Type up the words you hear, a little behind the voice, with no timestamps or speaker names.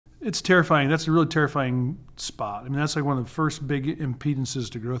it's terrifying. That's a really terrifying spot. I mean, that's like one of the first big impedances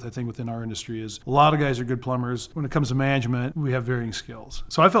to growth, I think, within our industry is a lot of guys are good plumbers. When it comes to management, we have varying skills.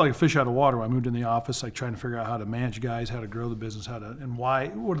 So I felt like a fish out of water when I moved in the office, like trying to figure out how to manage guys, how to grow the business, and why,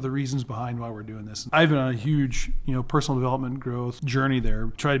 what are the reasons behind why we're doing this. I've been on a huge, personal development growth journey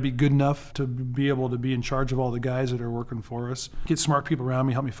there. Try to be good enough to be able to be in charge of all the guys that are working for us. Get smart people around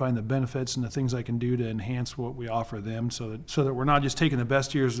me, help me find the benefits and the things I can do to enhance what we offer them so that we're not just taking the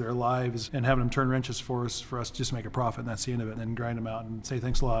best years of their lives and having them turn wrenches for us to just make a profit, and that's the end of it, and then grind them out and say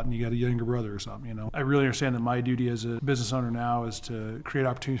thanks a lot, and you got a younger brother or something, I really understand that my duty as a business owner now is to create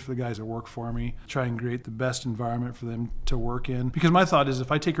opportunities for the guys that work for me, try and create the best environment for them to work in. Because my thought is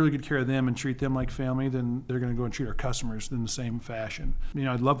if I take really good care of them and treat them like family, then they're going to go and treat our customers in the same fashion.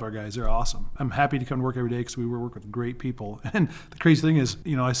 I love our guys. They're awesome. I'm happy to come to work every day because we work with great people. And the crazy thing is,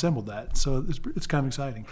 I assembled that. So it's kind of exciting.